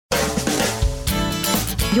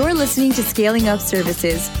You're listening to Scaling Up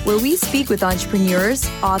Services, where we speak with entrepreneurs,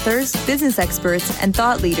 authors, business experts, and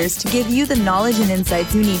thought leaders to give you the knowledge and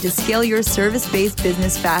insights you need to scale your service-based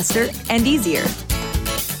business faster and easier.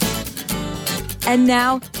 And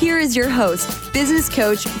now, here is your host, business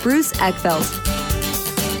coach Bruce Eckfeldt.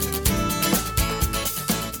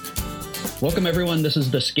 Welcome, everyone. This is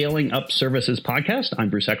the Scaling Up Services podcast. I'm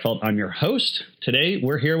Bruce Eckfeldt. I'm your host. Today,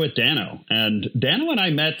 we're here with Dano. And Dano and I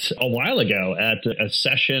met a while ago at a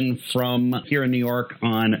session from here in New York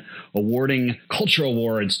on awarding culture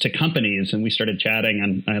awards to companies. And we started chatting,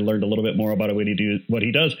 and I learned a little bit more about what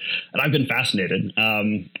he does. And I've been fascinated.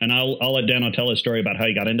 And I'll let Dano tell his story about how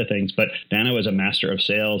he got into things. But Dano is a master of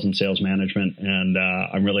sales and sales management. And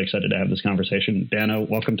I'm really excited to have this conversation. Dano,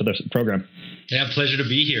 welcome to the program. Yeah, pleasure to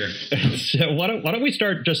be here. So why don't we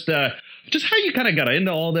start just how you kind of got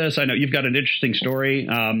into all this? I know you've got an interesting story,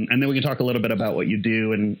 and then we can talk a little bit about what you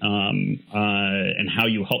do and how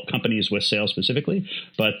you help companies with sales specifically.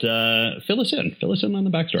 But fill us in on the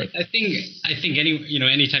backstory. I think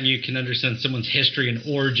anytime you can understand someone's history and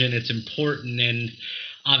origin, it's important. And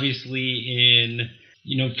obviously,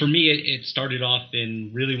 for me, it started off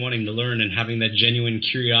in really wanting to learn and having that genuine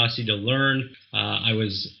curiosity to learn. I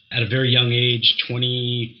was at a very young age,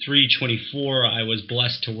 23, 24, I was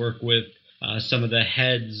blessed to work with some of the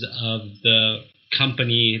heads of the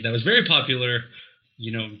company that was very popular,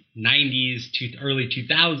 90s to early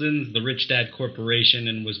 2000s, the Rich Dad Corporation,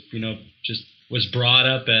 and was brought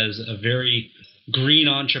up as a very green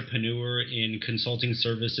entrepreneur in consulting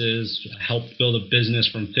services, helped build a business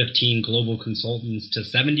from 15 global consultants to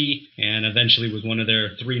 70, and eventually was one of their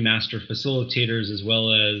 3 master facilitators, as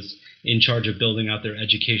well as in charge of building out their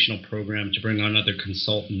educational program to bring on other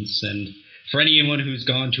consultants. And for anyone who's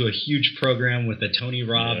gone to a huge program with a Tony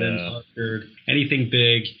Robbins, Harvard, anything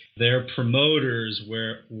big, their promoters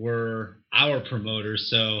were our promoters.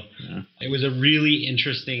 So It was a really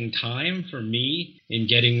interesting time for me in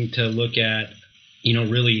getting to look at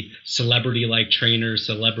really celebrity-like trainers,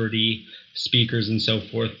 celebrity speakers, and so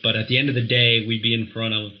forth. But at the end of the day, we'd be in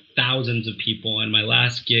front of thousands of people. And my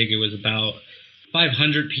last gig, it was about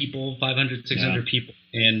 500 people, 600 people.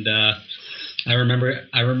 And I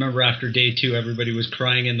remember after day 2, everybody was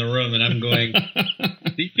crying in the room. And I'm going,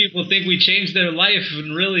 these people think we changed their life.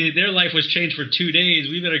 And really, their life was changed for 2 days.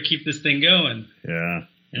 We better keep this thing going. Yeah.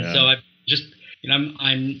 And so I just...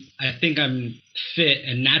 I think I'm fit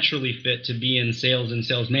and naturally fit to be in sales and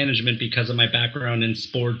sales management because of my background in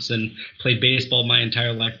sports and played baseball my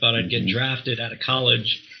entire life. Thought I'd get drafted out of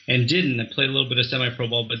college and didn't. I played a little bit of semi-pro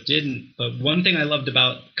ball, but didn't. But one thing I loved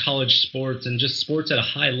about college sports and just sports at a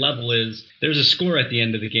high level is there's a score at the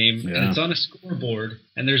end of the game, and it's on a scoreboard,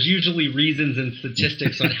 and there's usually reasons and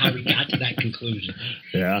statistics on how we got to that conclusion.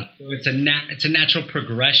 Yeah. So it's a natural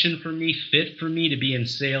progression for me, fit for me to be in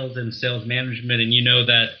sales and sales management. And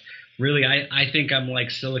that really I think I'm like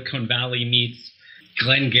Silicon Valley meets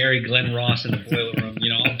Glenn Ross in the boiler room.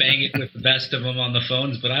 I'll bang it with the best of them on the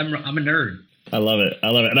phones, but I'm a nerd. I love it.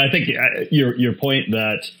 And I think your point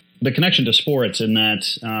that the connection to sports in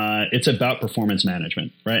that it's about performance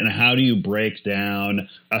management, right? And how do you break down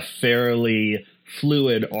a fairly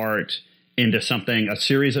fluid art into a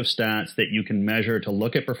series of stats that you can measure to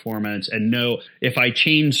look at performance and know if I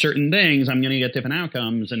change certain things, I'm going to get different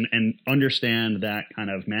outcomes and understand that kind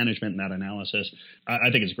of management and that analysis. I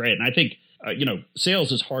think it's great. And I think,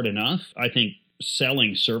 sales is hard enough. I think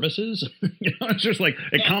selling services, it's just like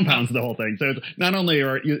it compounds the whole thing. So it's not only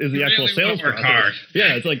is the actual sales process,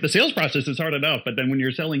 it's like the sales process is hard enough, but then when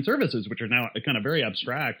you're selling services, which are now kind of very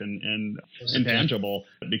abstract and intangible,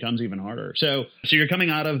 it becomes even harder. So you're coming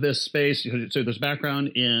out of this space. So there's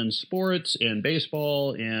background in sports, in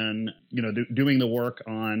baseball, in doing the work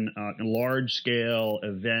on large scale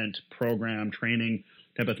event program training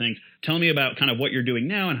type of things. Tell me about kind of what you're doing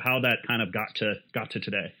now and how that kind of got to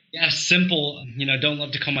today. Yeah, simple. Don't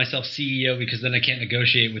love to call myself CEO because then I can't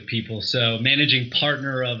negotiate with people. So managing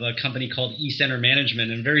partner of a company called eCenter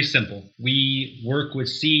Management, and very simple. We work with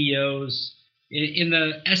CEOs in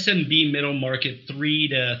the SMB middle market. 3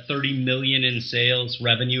 to 30 million in sales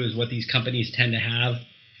revenue is what these companies tend to have.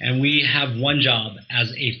 And we have one job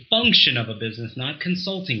as a function of a business, not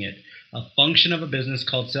consulting it. A function of a business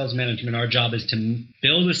called sales management. Our job is to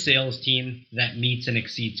build a sales team that meets and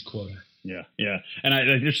exceeds quota. Yeah. And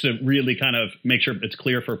I just to really kind of make sure it's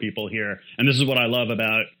clear for people here, and this is what I love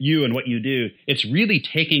about you and what you do, it's really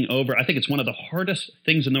taking over. I think it's one of the hardest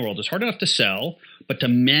things in the world. It's hard enough to sell, but to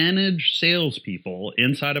manage salespeople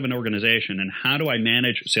inside of an organization, and how do I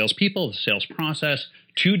manage salespeople, the sales process,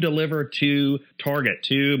 to deliver to target,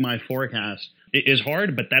 to my forecast. is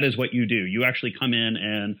hard, but that is what you do. You actually come in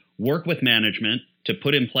and work with management to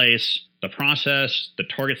put in place the process, the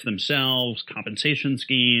targets themselves, compensation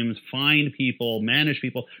schemes, find people, manage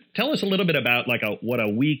people. Tell us a little bit about like what a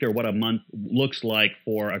week or what a month looks like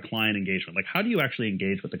for a client engagement. Like, how do you actually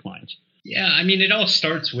engage with the clients? Yeah, I mean, it all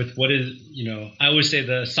starts with what is, I always say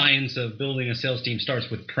the science of building a sales team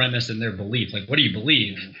starts with premise and their belief. Like, what do you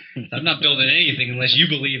believe? I'm not building anything unless you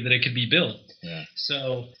believe that it could be built. Yeah.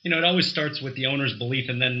 So, it always starts with the owner's belief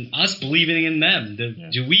and then us believing in them.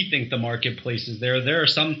 Do we think the marketplace is there? There are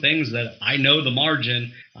some things that I know the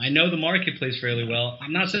margin. I know the marketplace fairly well.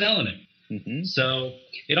 I'm not selling it. Mm-hmm. So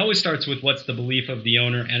it always starts with what's the belief of the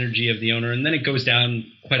owner, energy of the owner, and then it goes down,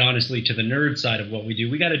 quite honestly, to the nerd side of what we do.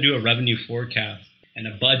 We got to do a revenue forecast and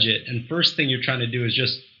a budget. And first thing you're trying to do is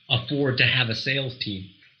just afford to have a sales team.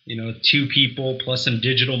 2 people plus some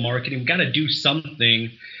digital marketing. We've got to do something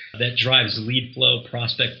that drives lead flow,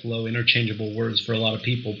 prospect flow, interchangeable words for a lot of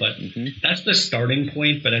people. But that's the starting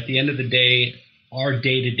point. But at the end of the day, our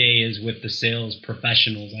day-to-day is with the sales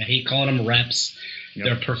professionals. I hate calling them reps. Yep.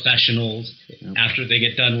 They're professionals after they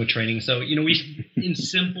get done with training. So, we, in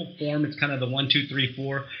simple form, it's kind of the 1, 2, 3,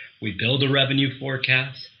 4. We build a revenue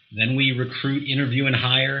forecast. Then we recruit, interview, and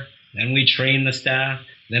hire. Then we train the staff.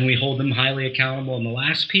 Then we hold them highly accountable. And the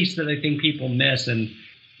last piece that I think people miss, and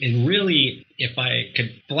really, if I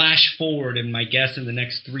could flash forward in my guess in the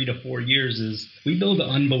next 3 to 4 years, is we build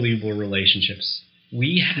unbelievable relationships.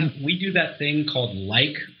 We do that thing called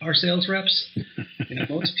like our sales reps.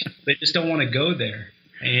 Most people, they just don't want to go there.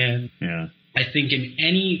 And I think in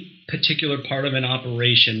any particular part of an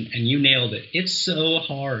operation, and you nailed it, it's so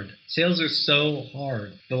hard. Sales are so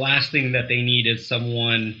hard. The last thing that they need is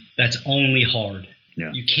someone that's only hard.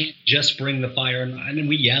 Yeah. You can't just bring the fire. And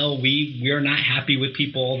we yell. We are not happy with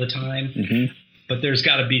people all the time. Mm-hmm. But there's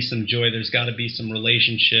got to be some joy. There's got to be some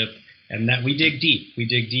relationship. And that we dig deep. We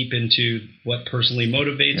dig deep into what personally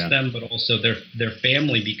motivates them, but also their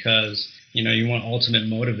family, because, you want ultimate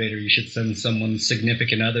motivator. You should send someone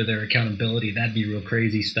significant other their accountability. That'd be real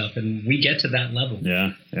crazy stuff. And we get to that level.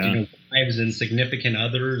 Yeah. Wives and significant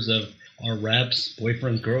others of our reps,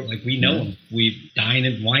 boyfriends, girls, like we know them. We wine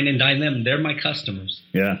and dine them. They're my customers.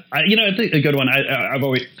 Yeah. I think a good one. I've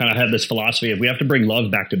always kind of had this philosophy of we have to bring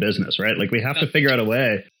love back to business, right? Like we have to figure out a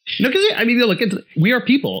way. Because look, we are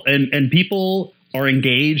people, and people are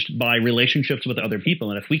engaged by relationships with other people.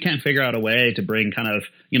 And if we can't figure out a way to bring kind of,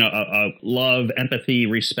 a love, empathy,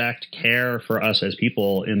 respect, care for us as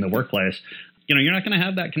people in the workplace, you're not going to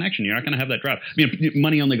have that connection. You're not going to have that drive.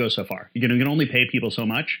 Money only goes so far. You can only pay people so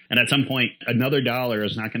much. And at some point, another dollar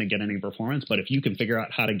is not going to get any performance. But if you can figure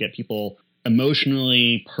out how to get people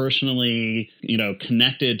emotionally, personally,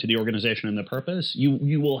 connected to the organization and the purpose,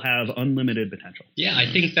 you will have unlimited potential. Yeah, I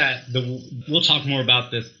think that we'll talk more about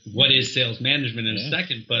this. What is sales management in a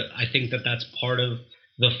second? But I think that that's part of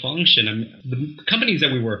the function. I mean, the companies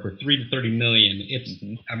that we work with, 3 to 30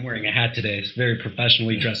 million. I'm wearing a hat today. It's very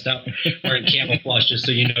professionally dressed up. Wearing camouflage, just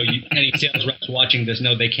so any sales reps watching this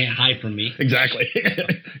know they can't hide from me. Exactly.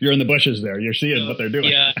 You're in the bushes there. You're seeing what they're doing.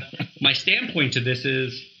 Yeah. My standpoint to this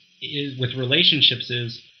is with relationships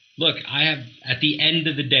is, look, at the end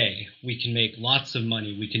of the day, we can make lots of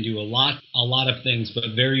money. We can do a lot of things, but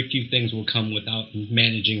very few things will come without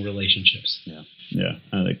managing relationships. Yeah,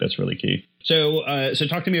 I think that's really key. So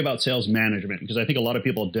talk to me about sales management, because I think a lot of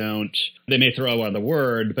people they may throw out the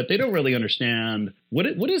word, but they don't really understand what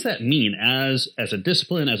does that mean as a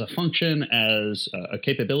discipline, as a function, as a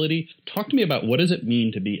capability. Talk to me about what does it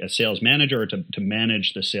mean to be a sales manager or to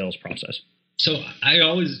manage the sales process. So I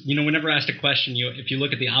always, whenever asked a question, if you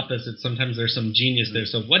look at the opposite, sometimes there's some genius there.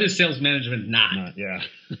 So what is sales management not?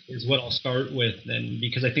 Is what I'll start with. And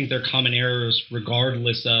because I think they're common errors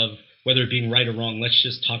regardless of whether it being right or wrong. Let's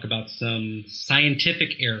just talk about some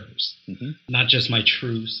scientific errors, not just my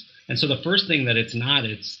truths. And so the first thing that it's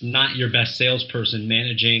not your best salesperson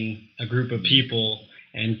managing a group of people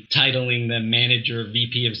and titling them manager,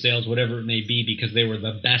 VP of sales, whatever it may be, because they were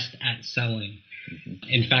the best at selling.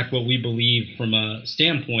 In fact, what we believe from a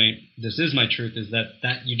standpoint, this is my truth, is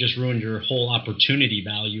that you just ruined your whole opportunity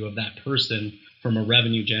value of that person from a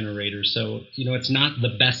revenue generator. So, it's not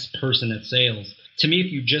the best person at sales. To me,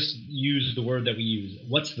 if you just use the word that we use,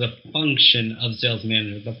 what's the function of sales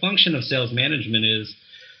management? The function of sales management is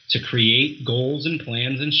to create goals and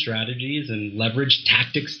plans and strategies and leverage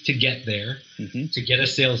tactics to get there, to get a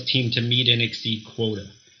sales team to meet and exceed quota.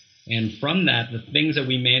 And from that, the things that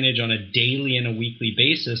we manage on a daily and a weekly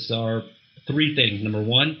basis are 3 things. Number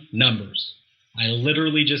 1, numbers. I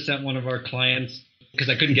literally just sent one of our clients because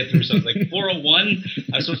I couldn't get through. So I was like,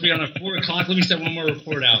 4:01. I was supposed to be on at 4 o'clock. Let me send one more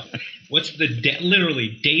report out. What's the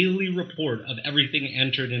literally daily report of everything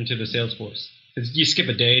entered into the Salesforce? Because you skip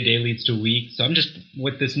a day leads to a week. So I'm just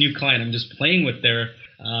with this new client. I'm just playing with their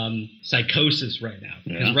psychosis right now,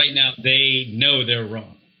 because right now they know they're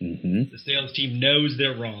wrong. The sales team knows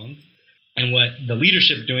they're wrong. And what the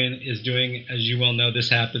leadership is doing, as you well know, this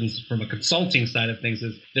happens from a consulting side of things,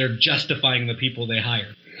 is they're justifying the people they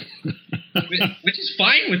hire, which is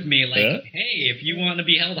fine with me. Like, hey, if you want to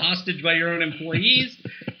be held hostage by your own employees,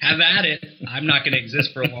 have at it. I'm not going to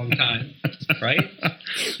exist for a long time, right?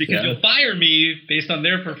 Because you'll fire me based on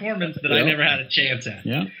their performance that I never had a chance at.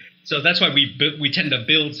 Yeah. So that's why we tend to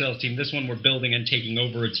build sales team. This one we're building and taking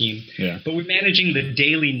over a team. Yeah. But we're managing the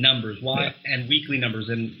daily numbers, and weekly numbers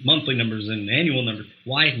and monthly numbers and annual numbers.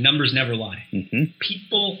 Why? Numbers never lie.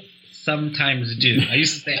 People sometimes do. I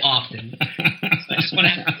used to say often. So I just want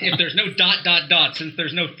to if there's no ... since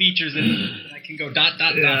there's no features I can go ...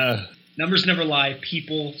 Numbers never lie.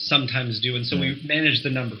 People sometimes do. And so we manage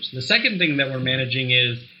the numbers. The second thing that we're managing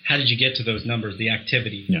is, how did you get to those numbers, the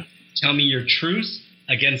activity? Yeah. Tell me your truths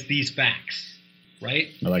against these facts, right?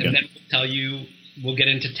 I like and it. Then we'll get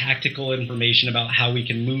into tactical information about how we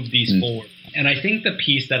can move these forward. And I think the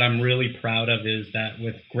piece that I'm really proud of is that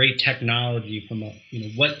with great technology from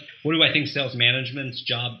what do I think sales management's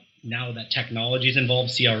job now that technology is involved,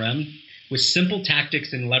 CRM, with simple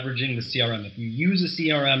tactics in leveraging the CRM. If you use a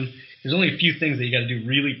CRM, there's only a few things that you got to do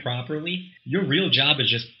really properly. Your real job is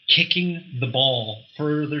just kicking the ball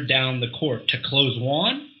further down the court to close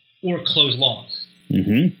won or close loss.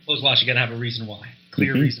 Close loss, you got to have a reason why,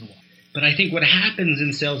 clear reason why. But I think what happens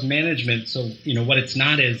in sales management, so what it's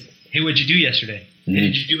not is, hey, what'd you do yesterday? Hey,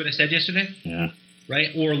 did you do what I said yesterday? Yeah.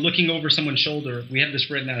 Right? Or looking over someone's shoulder. We have this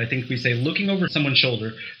written out. I think we say looking over someone's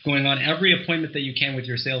shoulder, going on every appointment that you can with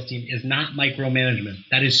your sales team is not micromanagement.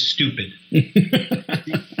 That is stupid.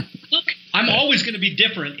 Look, I'm always going to be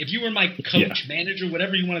different. If you were my coach, manager,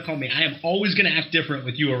 whatever you want to call me, I am always going to act different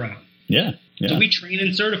with you around. Yeah. So we train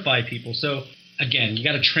and certify people. So again, you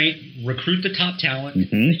got to recruit the top talent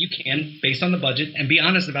that you can based on the budget, and be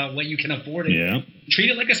honest about what you can afford. Treat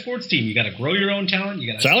it like a sports team. You got to grow your own talent.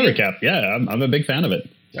 You got salary cap. Yeah, I'm a big fan of it.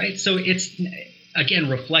 Right. So it's, again,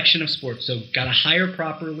 reflection of sports. So got to hire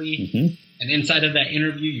properly. And inside of that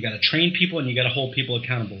interview, you got to train people and you got to hold people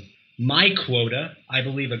accountable. My quota, I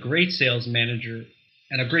believe a great sales manager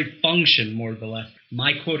and a great function, more or less,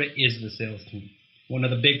 my quota is the sales team. One of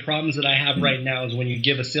the big problems that I have right now is when you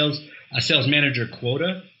give a sales manager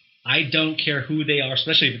quota, I don't care who they are,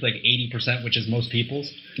 especially if it's like 80%, which is most people's.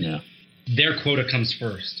 Yeah. Their quota comes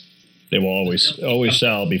first. They will always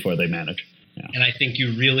sell before they manage. Yeah. And I think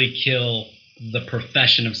you really kill the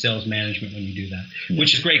profession of sales management when you do that,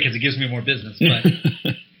 which is great because it gives me more business. But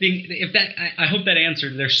I hope that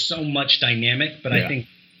answered. There's so much dynamic, but I think,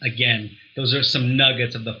 again, those are some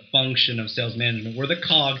nuggets of the function of sales management. We're the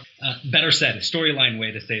cog. Better said, a storyline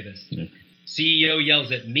way to say this. CEO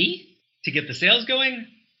yells at me to get the sales going.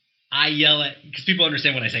 I yell at, because people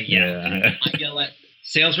understand when I say I yell at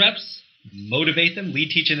sales reps, motivate them,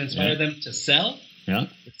 lead, teach, and inspire them to sell. The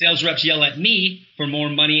sales reps yell at me for more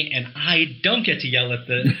money, and I don't get to yell at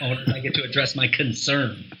the owners. I get to address my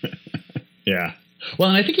concern. Well,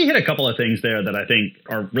 and I think you hit a couple of things there that I think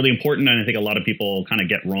are really important, and I think a lot of people kind of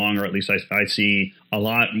get wrong, or at least I see a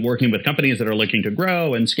lot working with companies that are looking to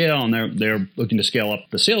grow and scale, and they're looking to scale up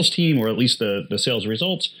the sales team, or at least the sales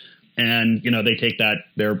results. And, they take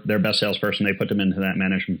their best salesperson, they put them into that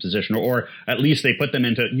management position, or at least they put them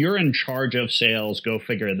into, you're in charge of sales, go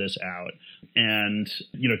figure this out. And,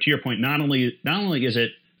 to your point, not only is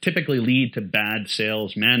it typically lead to bad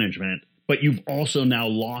sales management, but you've also now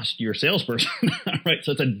lost your salesperson, right?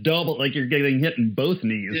 So it's a double, like you're getting hit in both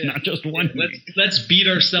knees, not just one knee. Let's beat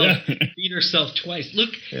ourselves twice.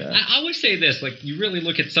 Look, I always say this, like you really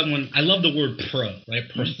look at someone, I love the word pro, right?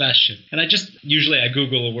 Profession. And usually I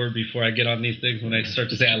Google a word before I get on these things when I start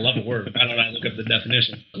to say I love a word. I don't know, I look up the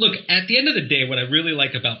definition. Look, at the end of the day, what I really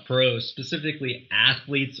like about pros, specifically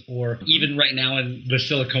athletes, or even right now in the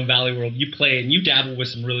Silicon Valley world, you play and you dabble with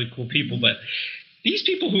some really cool people, but these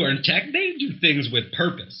people who are in tech, they do things with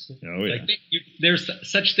purpose. There's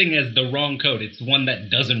such thing as the wrong code. It's one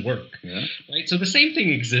that doesn't work. Right? So the same thing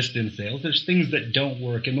exists in sales. There's things that don't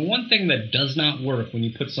work. And the one thing that does not work when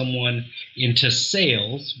you put someone into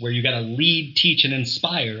sales, where you got to lead, teach, and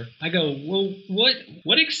inspire, I go, well,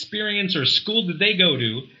 what experience or school did they go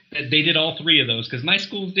to that they did all three of those? Because my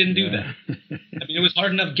schools didn't do that. I mean, it was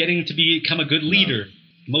hard enough getting to become a good leader.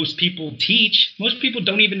 Most people teach. Most people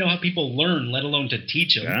don't even know how people learn, let alone to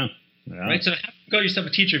teach them. right? So how do you call yourself a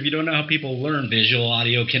teacher if you don't know how people learn visual,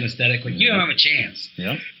 audio, kinesthetic? Like, you don't have a chance.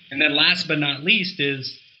 Yeah. And then last but not least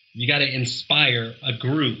is you got to inspire a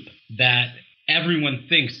group that everyone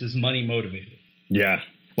thinks is money motivated. Yeah.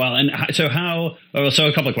 Well, and so so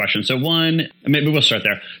a couple of questions. So one, maybe we'll start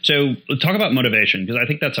there. So talk about motivation, because I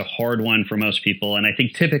think that's a hard one for most people. And I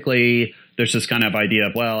think typically there's this kind of idea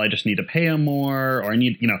of, well, I just need to pay them more, or I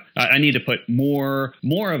need to put more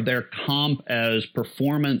of their comp as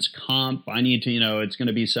performance comp. I need to, it's going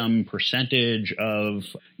to be some percentage of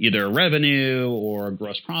either revenue or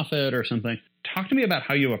gross profit or something. Talk to me about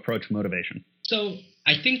how you approach motivation. So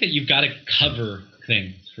I think that you've got to cover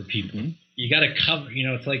things for people. Mm-hmm. You got to cover,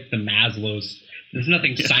 it's like the Maslow's. There's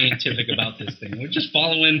nothing scientific about this thing. We're just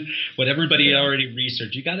following what everybody already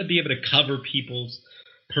researched. You got to be able to cover people's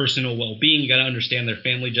personal well-being. You got to understand their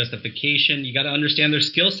family justification. You got to understand their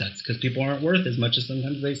skill sets, because people aren't worth as much as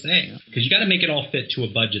sometimes they say. Because you got to make it all fit to a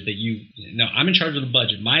budget that I'm in charge of the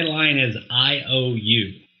budget. My line is I owe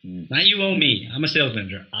you. Not you owe me. I'm a sales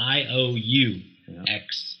manager. I owe you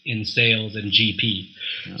X in sales and GP.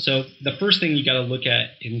 Yeah. So the first thing you got to look at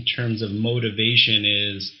in terms of motivation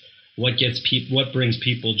is what brings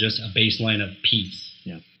people just a baseline of peace.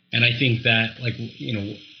 Yeah. And I think that,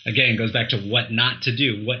 again, goes back to what not to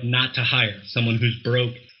do, what not to hire. Someone who's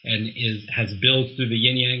broke and has bills through the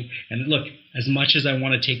yin yang. And look, as much as I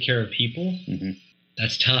want to take care of people,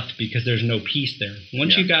 that's tough because there's no peace there.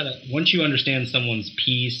 Once you understand someone's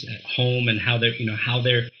peace at home and how they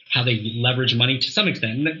leverage money to some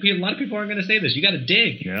extent. And a lot of people aren't going to say this. You got to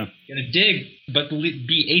dig. Yeah. You got to dig, but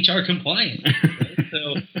be HR compliant. Right?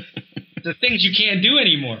 So the things you can't do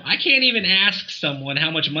anymore. I can't even ask someone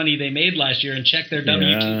how much money they made last year and check their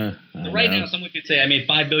W-2. So right now, someone could say, I made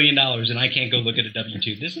 $5 billion and I can't go look at a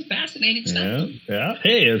W-2 This is fascinating stuff. Yeah.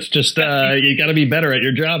 Hey, it's just, you got to be better at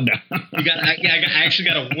your job now. I actually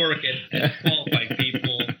got to work at qualifying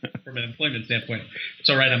people from an employment standpoint. It's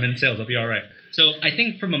all right. I'm in sales. I'll be all right. So I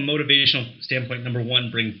think from a motivational standpoint, number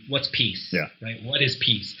one, what's peace? Yeah. Right. What is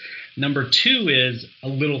peace? Number two is a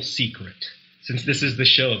little secret. Since this is the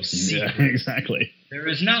show of secrets. Yeah, exactly. There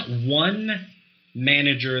is not one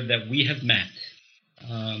manager that we have met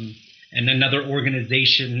and another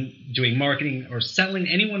organization doing marketing or selling,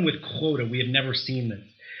 anyone with quota. We have never seen this.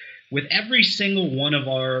 With every single one of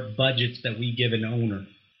our budgets that we give an owner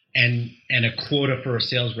and a quota for a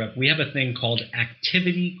sales rep, we have a thing called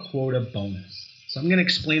activity quota bonus. So I'm going to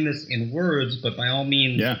explain this in words, but by all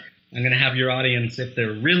means, I'm going to have your audience, if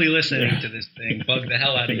they're really listening to this thing, bug the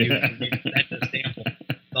hell out of you and send a sample.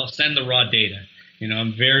 I'll send the raw data.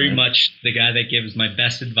 I'm very much the guy that gives my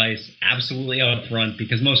best advice absolutely up front,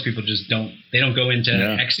 because most people just don't go into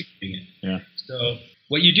executing it. Yeah. So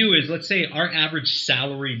what you do is, let's say our average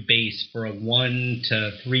salary base for a 1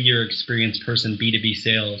 to 3 year experienced person, B2B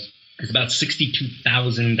sales, is about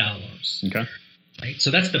 $62,000. Okay. Right.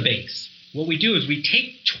 So that's the base. What we do is we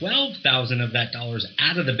take $12,000 of that dollars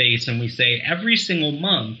out of the base, and we say every single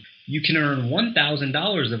month you can earn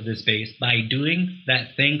 $1,000 of this base by doing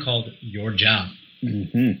that thing called your job.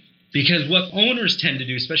 Mm-hmm. Because what owners tend to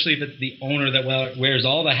do, especially if it's the owner that wears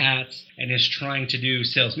all the hats and is trying to do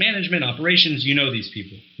sales management, operations, these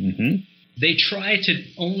people. Mm-hmm. They try to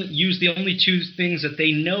only use the only two things that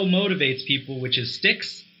they know motivates people, which is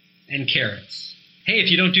sticks and carrots. Hey,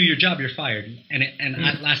 if you don't do your job, you're fired.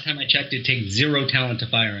 Last time I checked, it takes zero talent to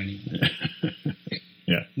fire anyone.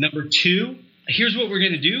 Yeah. Number two, here's what we're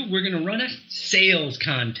going to do. We're going to run a sales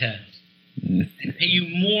contest and pay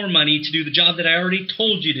you more money to do the job that I already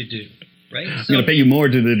told you to do. Right? I'm going to pay you more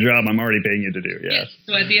to do the job I'm already paying you to do. Yeah.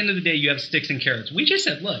 So at the end of the day, you have sticks and carrots. We just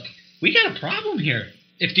said, look, we got a problem here.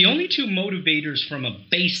 If the only two motivators from a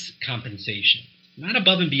base compensation, not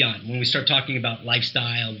above and beyond, when we start talking about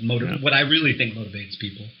lifestyle, what I really think motivates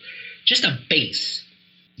people, just a base.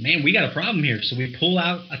 Man, we got a problem here. So we pull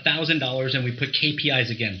out $1,000 and we put KPIs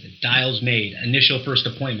against it. Dials made, initial first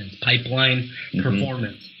appointments, pipeline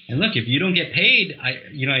performance. And look, if you don't get paid,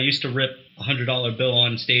 I used to rip a $100 bill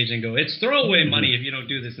on stage and go, it's throwaway money if you don't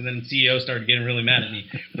do this. And then the CEO started getting really mad at me.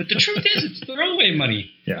 But the truth is, it's throwaway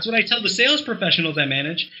money. Yeah. That's what I tell the sales professionals I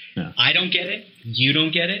manage. Yeah. I don't get it. You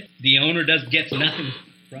don't get it. The owner gets nothing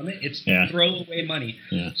from it. It's throwaway money.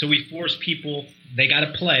 Yeah. So we force people, they got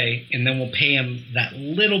to play, and then we'll pay them that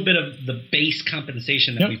little bit of the base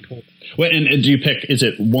compensation that we pull. Well, and do you pick, is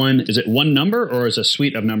it one number, or is it a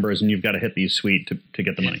suite of numbers and you've got to hit these suite to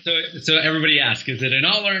get the money? So everybody asks, is it an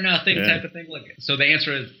all or nothing type of thing? Look, so the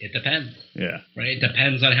answer is it depends. Yeah. Right. It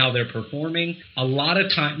depends on how they're performing. A lot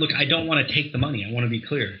of time, look, I don't want to take the money. I want to be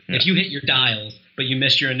clear. Yeah. If you hit your dials, but you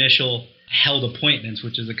missed your initial held appointments,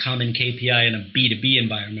 which is a common KPI in a B2B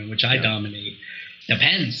environment, which I dominate,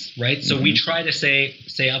 Depends, right? So we try to say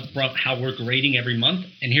upfront how we're grading every month.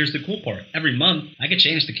 And here's the cool part. Every month, I could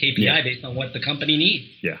change the KPI based on what the company needs.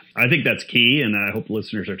 Yeah, I think that's key. And I hope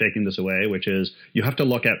listeners are taking this away, which is you have to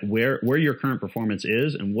look at where your current performance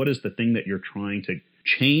is and what is the thing that you're trying to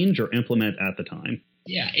change or implement at the time.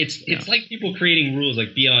 Yeah, it's like people creating rules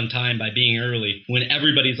like be on time by being early when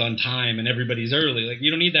everybody's on time and everybody's early. Like you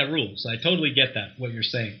don't need that rule. So I totally get that, what you're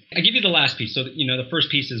saying. I give you the last piece. So, the first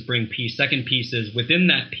piece is bring peace. Second piece is within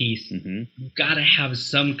that piece, you've got to have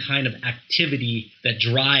some kind of activity that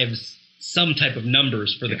drives some type of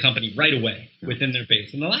numbers for the company right away within their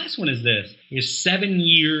base. And the last one is this, is 7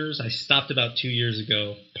 years. I stopped about 2 years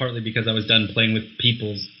ago, partly because I was done playing with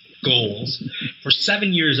people's goals. For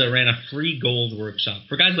 7 years, I ran a free goals workshop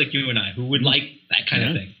for guys like you and I who would like that kind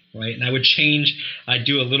of thing, right? And I would I'd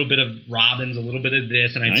do a little bit of Robbins, a little bit of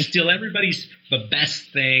this, and I'd steal everybody's the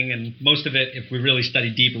best thing. And most of it, if we really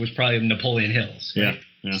studied deep, it was probably Napoleon Hills. Right?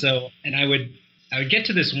 Yeah. So, and I would get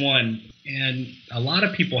to this one, and a lot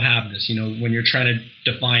of people have this, when you're trying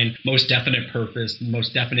to define most definite purpose,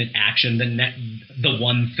 most definite action, the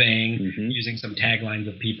one thing, using some taglines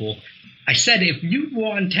of people. I said, if you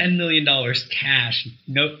won $10 million cash,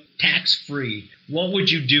 no tax-free, what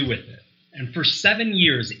would you do with it? And for 7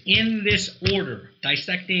 years, in this order,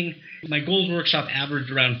 dissecting, my goals workshop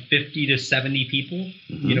averaged around 50 to 70 people.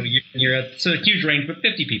 You're at so a huge range, but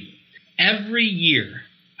 50 people. Every year,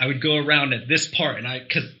 I would go around at this part, and I'd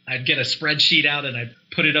get a spreadsheet out and I'd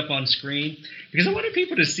put it up on screen because I wanted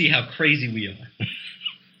people to see how crazy we are.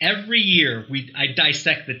 Every year, I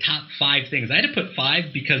dissect the top 5 things. I had to put 5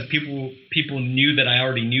 because people knew that I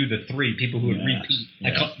already knew the 3 people who would repeat. I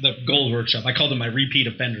call the goal workshop. I called them my repeat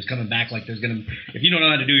offenders coming back like there's gonna. If you don't know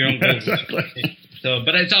how to do your own goals,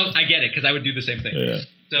 but I get it because I would do the same thing. Yeah.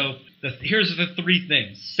 So here's the 3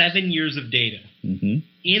 things: 7 years of data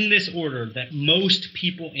in this order that most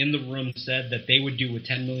people in the room said that they would do with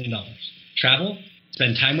 $10 million: travel,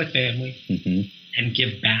 spend time with family, and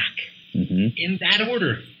give back. In that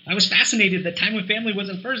order. I was fascinated that time with family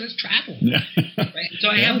wasn't first, it's travel. Right? So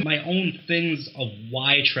I have my own things of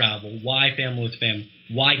why travel, why family with family,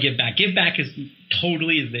 why give back. Give back is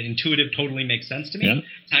the intuitive, totally makes sense to me. Yeah.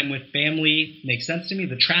 Time with family makes sense to me.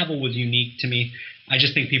 The travel was unique to me. I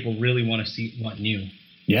just think people really want new.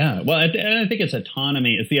 Yeah. Well, and I think it's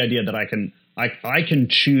autonomy. It's the idea that I can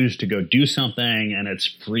choose to go do something, and it's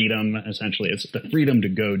freedom, essentially. It's the freedom to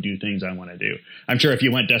go do things I want to do. I'm sure if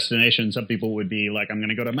you went destination, some people would be like, I'm going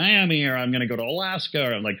to go to Miami, or I'm going to go to Alaska,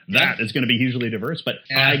 or like that is going to be hugely diverse, but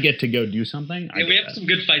I get to go do something. We have some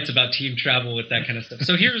good fights about team travel with that kind of stuff.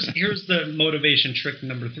 So here's the motivation trick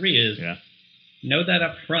number 3 is know that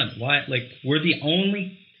up front. Why? Like, we're the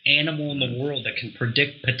only animal in the world that can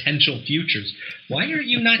predict potential futures. Why are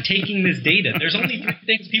you not taking this data? There's only 3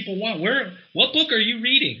 things people want. What book are you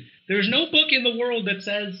reading? There's no book in the world that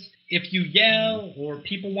says if you yell or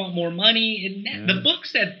people want more money. The book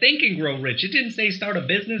said think and grow rich. It didn't say start a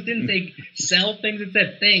business. It didn't say sell things. It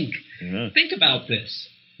said think. Think about this.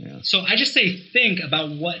 So I just say think about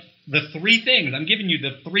what the 3 things. I'm giving you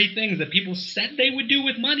the 3 things that people said they would do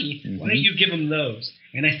with money. Why don't you give them those?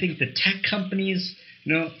 And I think the tech companies,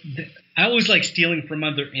 I always like stealing from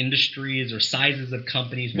other industries or sizes of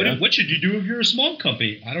companies. What should you do if you're a small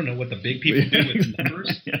company? I don't know what the big people do with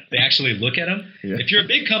numbers. They actually look at them. If you're a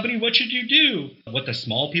big company, what should you do? What the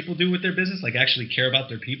small people do with their business, like actually care about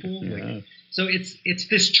their people. So it's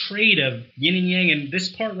this trade of yin and yang, and this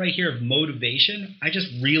part right here of motivation. I just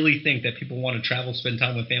really think that people want to travel, spend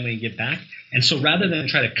time with family, and give back. And so rather than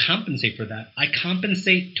try to compensate for that, I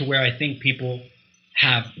compensate to where I think people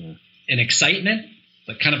have an excitement,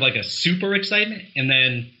 but kind of like a super excitement. And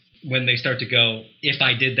then when they start to go, if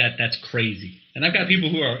I did that, that's crazy. And I've got people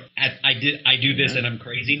who are I do this and I'm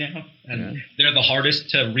crazy now. And they're the hardest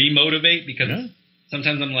to remotivate because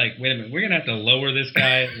sometimes I'm like, wait a minute, we're going to have to lower this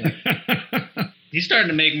guy. He's starting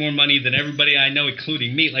to make more money than everybody I know,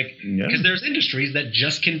 including me. Because there's industries that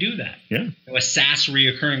just can do that. A SaaS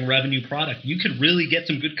reoccurring revenue product, you could really get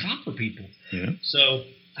some good comp for people. So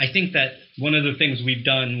I think that one of the things we've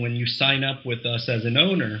done when you sign up with us as an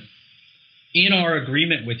owner, in our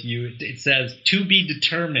agreement with you, it says to be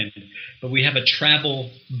determined, but we have a travel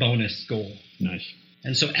bonus goal. Nice.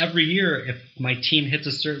 And so every year, if my team hits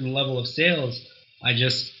a certain level of sales, I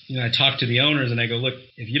just, I talk to the owners and I go, look,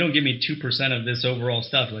 if you don't give me 2% of this overall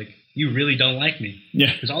stuff, you really don't like me.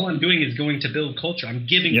 Because all I'm doing is going to build culture. I'm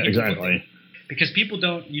giving people exactly. Because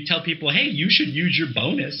people you tell people, hey, you should use your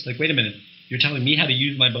bonus. Wait a minute. You're telling me how to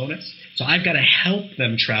use my bonus? So I've got to help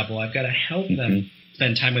them travel. I've got to help them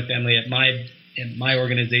spend time with family. At my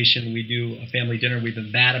organization, we do a family dinner. We've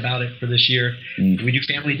been bad about it for this year. We do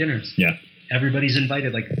family dinners. everybody's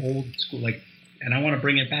invited, like old school, like, and I want to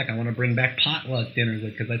bring it back. I want to bring back potluck dinners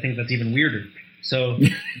because I think that's even weirder. So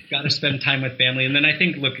you've got to spend time with family. And then I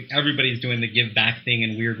think, look, everybody's doing the give back thing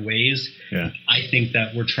in weird ways. Yeah. I think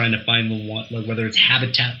that we're trying to find the one, like whether it's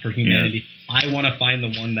Habitat for Humanity. Yeah. I want to find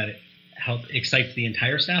the one that excites the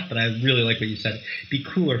entire staff, but I really like what you said. Be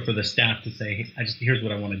cooler for the staff to say, hey, here's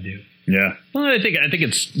what I want to do. Yeah. Well, I think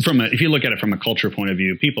it's if you look at it from a culture point of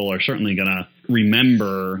view, people are certainly going to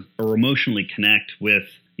remember or emotionally connect with,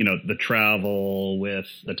 the travel, with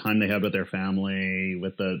the time they had with their family,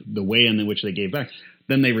 with the way in which they gave back.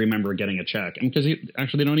 Then they remember getting a check. And because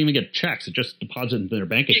they don't even get checks. It just deposits into their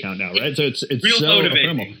bank account now, right? So it's real so motivating.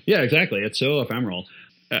 ephemeral. Yeah, exactly. It's so ephemeral.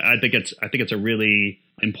 I think it's a really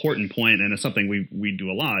important point, and it's something we do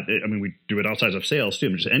a lot. I mean, we do it outside of sales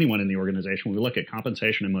too. Just anyone in the organization, when we look at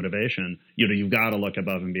compensation and motivation, you've got to look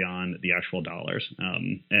above and beyond the actual dollars.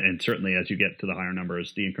 And certainly as you get to the higher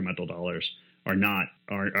numbers, the incremental dollars are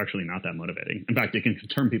actually not that motivating. In fact, it can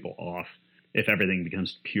turn people off if everything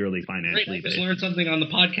becomes purely financially based. I just learned something on the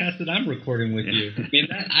podcast that I'm recording with you. I mean,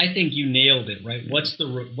 I think you nailed it, right? What's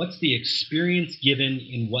the experience given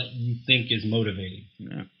in what you think is motivating?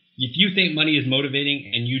 Yeah. If you think money is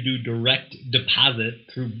motivating and you do direct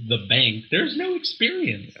deposit through the bank, there's no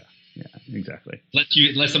experience. Yeah, exactly.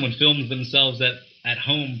 Unless someone films themselves at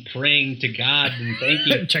home praying to God and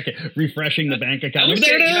thanking. Check it, refreshing the bank account.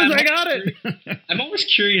 There it is, I got it. I'm always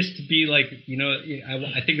curious to be like,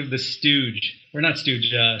 I think of the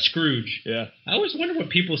Scrooge. Yeah. I always wonder what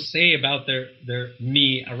people say about their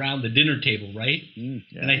me around the dinner table, right?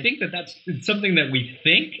 Yeah. And I think that's something that we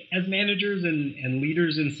think as managers and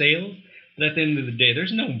leaders in sales. But at the end of the day,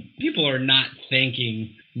 people are not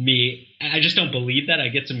thanking me. I just don't believe that. I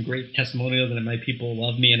get some great testimonials and my people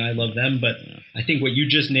love me and I love them. But I think what you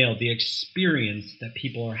just nailed, the experience that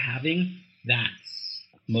people are having, that's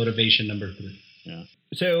motivation number 3. Yeah.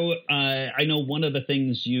 So I know one of the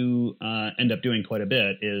things you end up doing quite a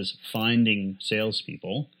bit is finding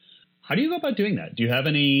salespeople. How do you go about doing that? Do you have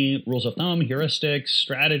any rules of thumb, heuristics,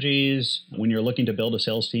 strategies when you're looking to build a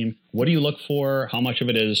sales team? What do you look for? How much of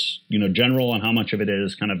it is, general, and how much of it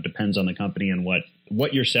is kind of depends on the company and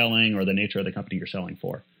what you're selling or the nature of the company you're selling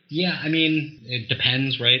for? Yeah, I mean, it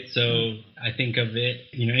depends, right? So I think of it,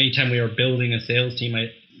 anytime we are building a sales team,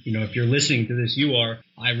 if you're listening to this,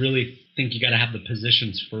 I really think you got to have the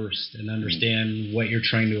positions first and understand what you're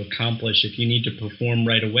trying to accomplish. If you need to perform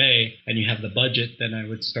right away and you have the budget, then I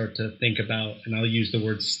would start to think about, and I'll use the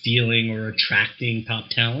word stealing or attracting top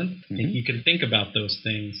talent. I think you can think about those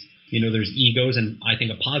things. There's egos, and I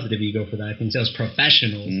think a positive ego for that. I think sales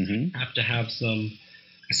professionals have to have some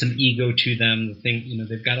ego to them.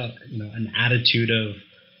 They've got an attitude of,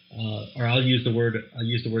 or I'll use the word.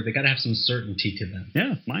 They got to have some certainty to them.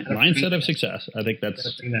 Yeah, mindset of success. I think that's.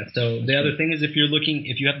 So the other thing is if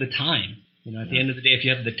you have the time. At the end of the day, if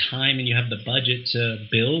you have the time and you have the budget to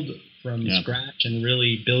build from scratch and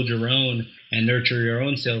really build your own and nurture your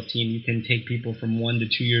own sales team, you can take people from 1 to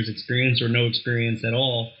 2 years experience or no experience at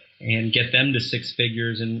all and get them to 6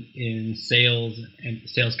 figures in sales and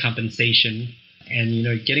sales compensation.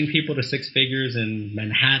 And getting people to 6 figures in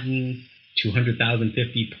Manhattan, 200,000,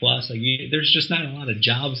 50 plus. There's just not a lot of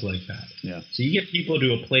jobs like that. Yeah. So you get people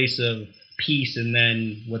to a place of peace, and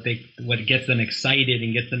then what gets them excited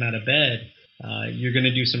and gets them out of bed, you're going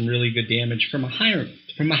to do some really good damage from a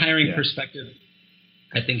hiring perspective.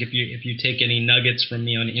 I think if you take any nuggets from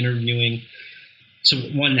me on interviewing, so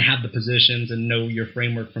one, have the positions and know your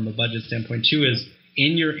framework from a budget standpoint. 2 is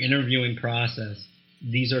in your interviewing process,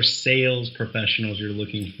 these are sales professionals you're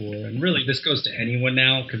looking for. And really, this goes to anyone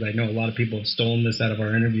now, because I know a lot of people have stolen this out of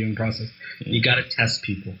our interviewing process. You got to test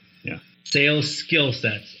people. Yeah. Sales skill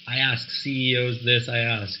sets. I ask CEOs this. I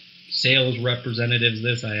ask sales representatives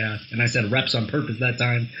this. I ask. And I said reps on purpose that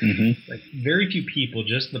time. Like, very few people,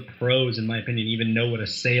 just the pros, in my opinion, even know what a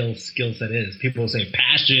sales skill set is. People say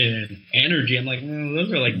passion, energy. I'm like, those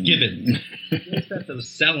are like given. Skill sets of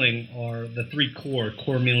selling are the 3 core.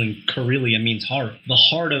 Core meaning Karelia means heart. The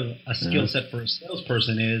heart of a skill set for a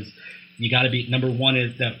salesperson is you got to be, number 1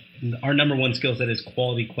 is that our number 1 skill set is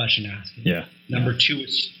quality question asking. Yeah. Number 2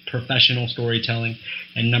 is professional storytelling,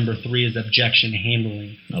 and number 3 is objection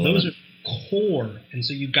handling. Those are core, and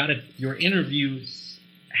so your interviews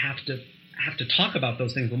have to talk about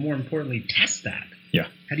those things, but more importantly, test that. Yeah.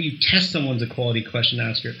 How do you test someone's a quality question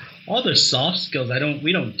asker? All the soft skills,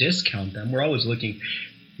 we don't discount them. We're always looking,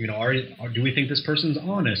 do we think this person's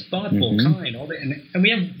honest, thoughtful, kind, all that, and we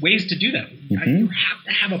have ways to do that. You have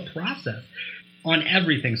to have a process on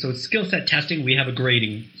everything. So it's skill set testing. We have a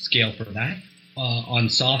grading scale for that. On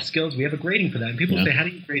soft skills, we have a grading for that. And people say, how do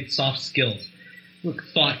you grade soft skills? look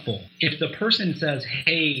thoughtful. If the person says,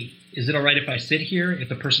 hey, is it all right if I sit here? If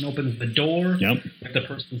the person opens the door, if the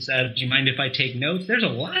person says, do you mind if I take notes? There's a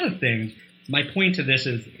lot of things. My point to this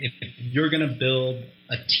is if you're going to build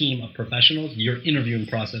a team of professionals, your interviewing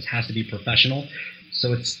process has to be professional.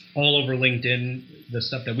 So it's all over LinkedIn, the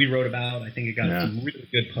stuff that we wrote about. I think it got some really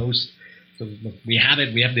good posts. So we have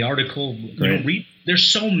it. We have the article. There's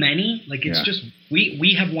so many. Like it's just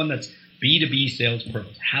we have one that's B2B sales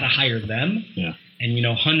pros, how to hire them. Yeah. And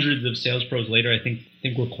hundreds of sales pros later, I think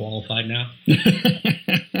we're qualified now.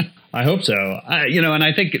 I hope so. And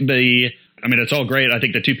I think it's all great. I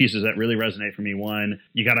think the two pieces that really resonate for me, one,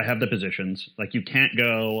 you got to have the positions. Like you can't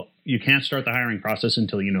start the hiring process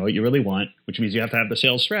until you know what you really want, which means you have to have the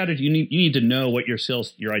sales strategy. You need to know what your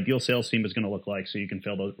ideal sales team is going to look like so you can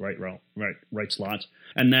fill those right slots.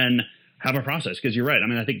 And then have a process, because you're right.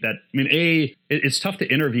 It's tough to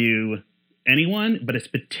interview anyone, but it's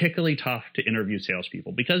particularly tough to interview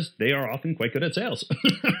salespeople because they are often quite good at sales.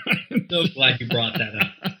 So glad you brought that up.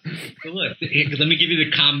 So look, let me give you the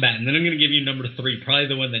combat, and then I'm going to give you number 3, probably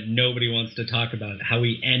the one that nobody wants to talk about, how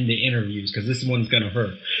we end the interviews, because this one's going to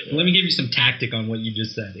hurt. But let me give you some tactic on what you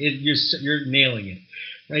just said. You're nailing it,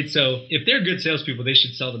 right? So if they're good salespeople, they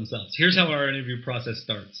should sell themselves. Here's how our interview process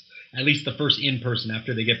starts, at least the first in-person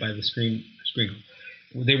after they get by the screen.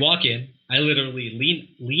 They walk in. I literally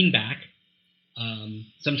lean back.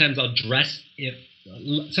 Sometimes I'll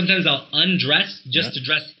sometimes I'll undress just to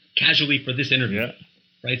dress casually for this interview. Yeah.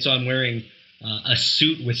 Right, so I'm wearing a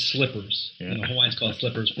suit with slippers. Yeah. Hawaiians call it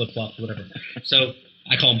slippers, flip-flops, whatever. So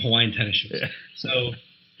I call them Hawaiian tennis shoes. Yeah. So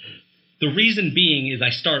the reason being is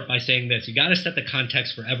I start by saying this. You got to set the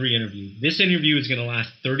context for every interview. This interview is going to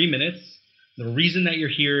last 30 minutes. The reason that you're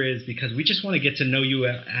here is because we just want to get to know you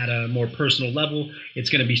at a more personal level.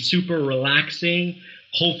 It's going to be super relaxing.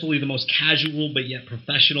 Hopefully the most casual but yet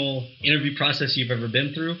professional interview process you've ever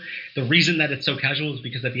been through. The reason that it's so casual is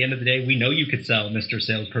because at the end of the day, we know you could sell, Mr.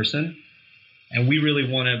 Salesperson. And we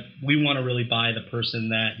want to really buy the person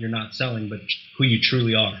that you're not selling, but who you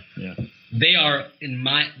truly are. Yeah. They are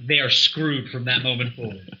screwed from that moment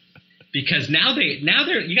forward. Because now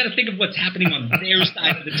they're you got to think of what's happening on their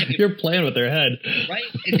side of the table. You're playing with their head. Right?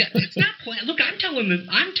 It's not playing. Look, I'm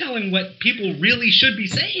telling what people really should be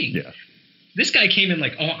saying. Yeah. This guy came in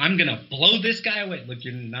like, oh, I'm going to blow this guy away. Look,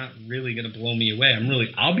 you're not really going to blow me away.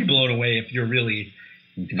 I'll be blown away if you're really,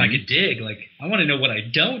 if I could dig. Like, I want to know what I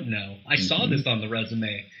don't know. I saw this on the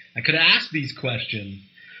resume. I could ask these questions.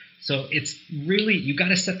 So it's really, you got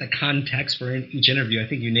to set the context for each interview. I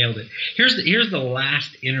think you nailed it. Here's the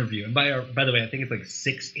last interview. And by the way, I think it's like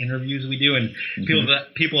 6 interviews we do. And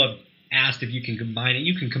people have asked if you can combine it.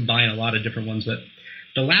 You can combine a lot of different ones. But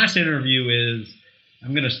the last interview is,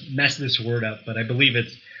 I'm going to mess this word up, but I believe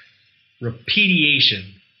it's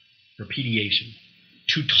repetiation.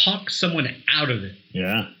 To talk someone out of it.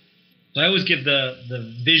 Yeah. So I always give the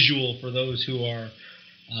visual for those who are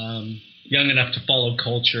young enough to follow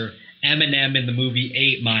culture. Eminem in the movie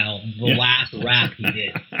 8 Mile, the last rap he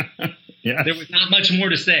did. Yes. There was not much more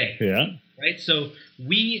to say. Yeah. Right? So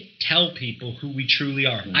we tell people who we truly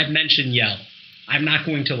are. I've mentioned yell. I'm not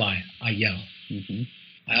going to lie. I yell. Mm-hmm.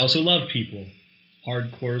 I also love people.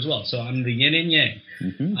 Hardcore as well. So I'm the yin and yang.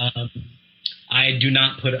 Mm-hmm. I do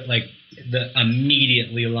not put it like the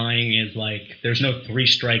immediately lying is like there's no 3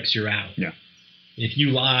 strikes, you're out. Yeah. If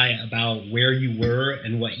you lie about where you were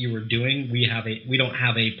and what you were doing, we don't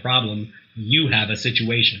have a problem. You have a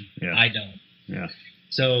situation. Yeah. I don't. Yeah.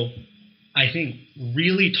 So I think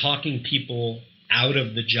really talking people out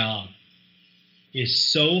of the job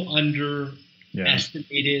is so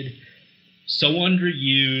underestimated, so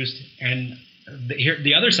underused, and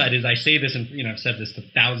the other side is I say this, and I've said this to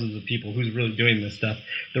thousands of people who's really doing this stuff.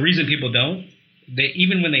 The reason people don't,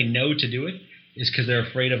 even when they know to do it, is because they're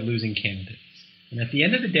afraid of losing candidates. And at the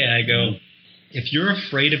end of the day, I go, if you're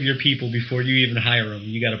afraid of your people before you even hire them,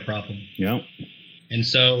 you got a problem. Yeah. And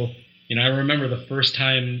so, I remember the first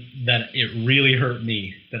time that it really hurt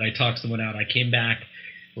me that I talked someone out. I came back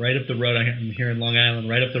right up the road. I'm here in Long Island.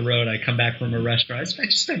 Right up the road, I come back from a restaurant. I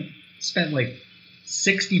just spent like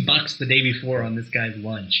 $60 the day before on this guy's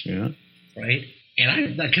lunch. Yeah. Right?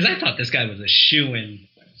 And because I thought this guy was a shoo-in.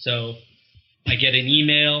 So I get an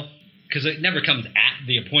email, because it never comes at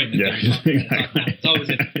the appointment. Yeah. It's always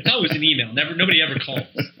an email. Nobody ever calls.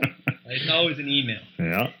 Right? It's always an email.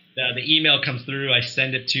 Yeah. The email comes through. I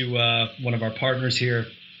send it to one of our partners here.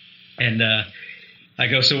 And I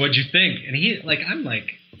go, so what'd you think? And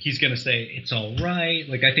he's going to say, it's all right.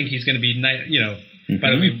 Like, I think he's going to be nice,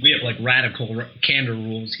 By the way, we have like radical candor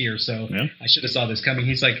rules here, so I should have saw this coming.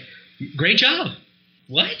 He's like, great job.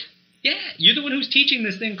 What? Yeah, you're the one who's teaching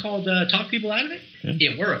this thing called Talk People Out of It.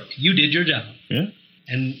 Yeah. It worked. You did your job. Yeah.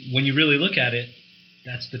 And when you really look at it,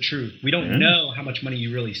 that's the truth. We don't know how much money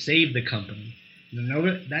you really saved the company. You know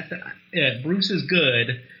that Bruce is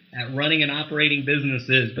good at running and operating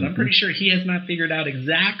businesses, but I'm pretty sure he has not figured out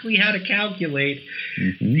exactly how to calculate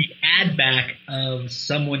the add back of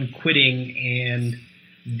someone quitting and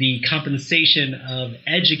the compensation of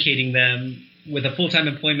educating them with a full-time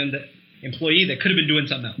employee that could have been doing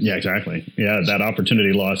something else. Yeah, exactly. Yeah, that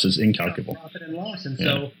opportunity loss is incalculable. Profit and loss. And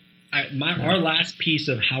so our last piece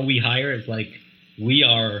of how we hire is like, we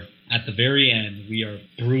are at the very end, we are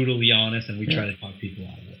brutally honest, and we try to talk people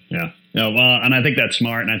out of it. Yeah. Well, and I think that's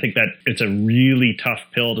smart, and I think that it's a really tough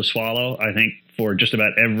pill to swallow, I think, for just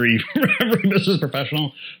about every business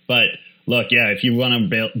professional. But look, if you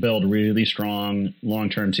want to build really strong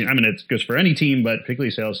long-term team, I mean, it goes for any team, but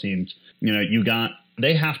particularly sales teams,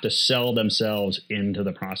 they have to sell themselves into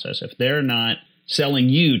the process. If they're not selling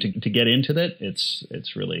you to get into it,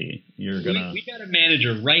 it's really, you're going to... We got a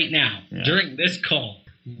manager right now during this call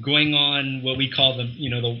going on what we call the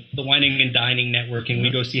whining and dining networking.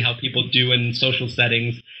 We go see how people do in social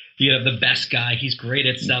settings. You have the best guy. He's great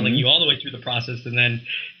at selling you all the way through the process. And then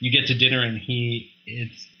you get to dinner and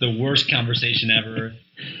it's the worst conversation ever.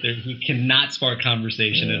 He cannot spark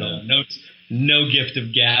conversation at all. No gift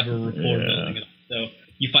of gab or rapport building at all. So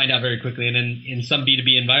you find out very quickly. And then in some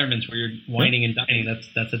B2B environments where you're whining and dining,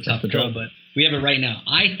 that's a tough job. But we have it right now.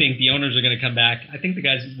 I think the owners are going to come back. I think the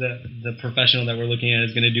guys, the professional that we're looking at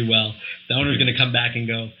is going to do well. The owner's going to come back and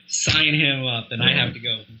go, sign him up. And I have to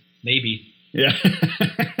go, maybe. Yeah.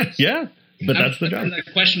 Yeah. But that's the job. I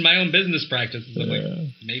question my own business practices. I'm like,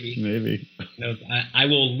 maybe. I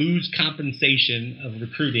will lose compensation of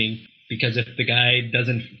recruiting because if the guy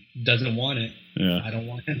doesn't want it, I don't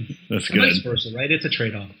want him. That's good. Vice versa, right? It's a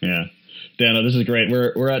trade-off. Yeah. Dano, this is great.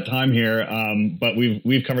 We're at time here, but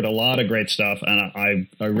we've covered a lot of great stuff, and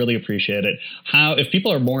I really appreciate it. If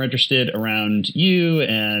people are more interested around you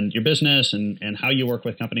and your business and how you work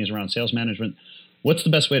with companies around sales management, what's the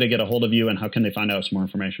best way to get a hold of you, and how can they find out some more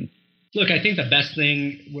information? Look, I think the best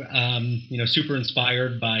thing, super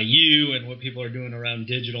inspired by you and what people are doing around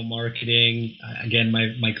digital marketing. Again,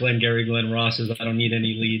 my Glenn Ross is I don't need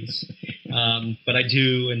any leads, but I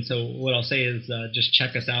do. And so what I'll say is just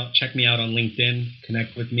check us out. Check me out on LinkedIn.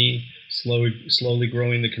 Connect with me. Slowly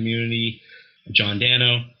growing the community. John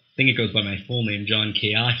Dano. I think it goes by my full name, John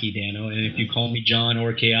Keahi Dano. And if you call me John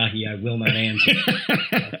or Keahi, I will not answer.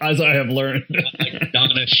 As I have learned. Like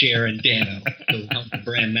Donna, Cher, and Dano. So help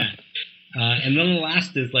brand that. And then the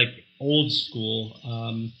last is like old school.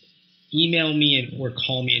 Email me or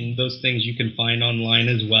call me, and those things you can find online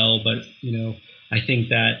as well. But, I think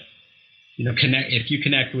that, if you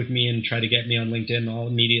connect with me and try to get me on LinkedIn, I'll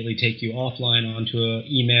immediately take you offline onto an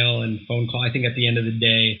email and phone call. I think at the end of the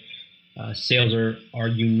day, sales are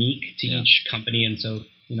unique to each company. And so,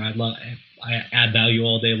 I add value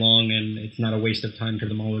all day long, and it's not a waste of time because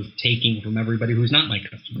I'm always taking from everybody who's not my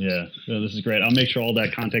customer. Yeah, so this is great. I'll make sure all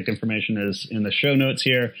that contact information is in the show notes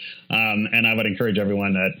here. And I would encourage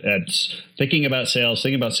everyone at thinking about sales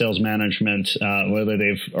management, whether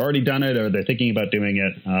they've already done it or they're thinking about doing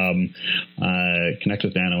it, connect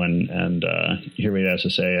with Dano and hear what he has to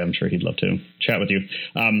say. I'm sure he'd love to chat with you.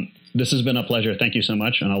 This has been a pleasure. Thank you so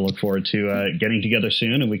much. And I'll look forward to getting together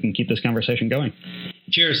soon, and we can keep this conversation going.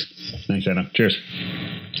 Cheers. Thanks, Dano. Cheers.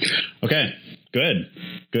 Okay.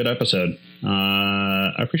 Good episode.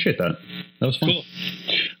 I appreciate that. That was fun. Cool.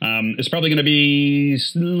 It's probably going to be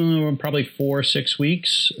probably 4-6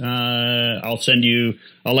 weeks. I'll let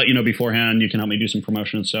you know beforehand. You can help me do some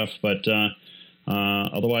promotion and stuff. But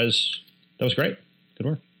otherwise, that was great. Good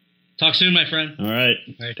work. Talk soon, my friend. All right.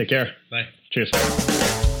 Take care. Bye. Cheers.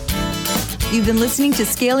 You've been listening to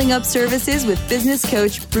Scaling Up Services with business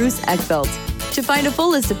coach Bruce Eckfeldt. To find a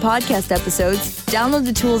full list of podcast episodes, download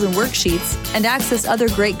the tools and worksheets, and access other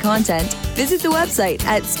great content, visit the website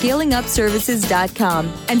at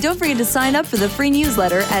scalingupservices.com. And don't forget to sign up for the free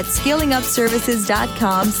newsletter at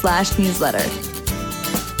scalingupservices.com/newsletter.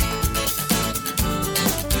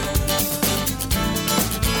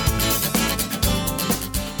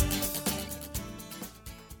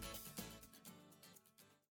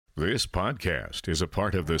 This podcast is a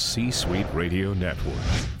part of the C-Suite Radio Network.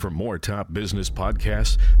 For more top business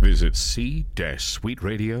podcasts, visit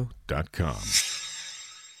c-suiteradio.com.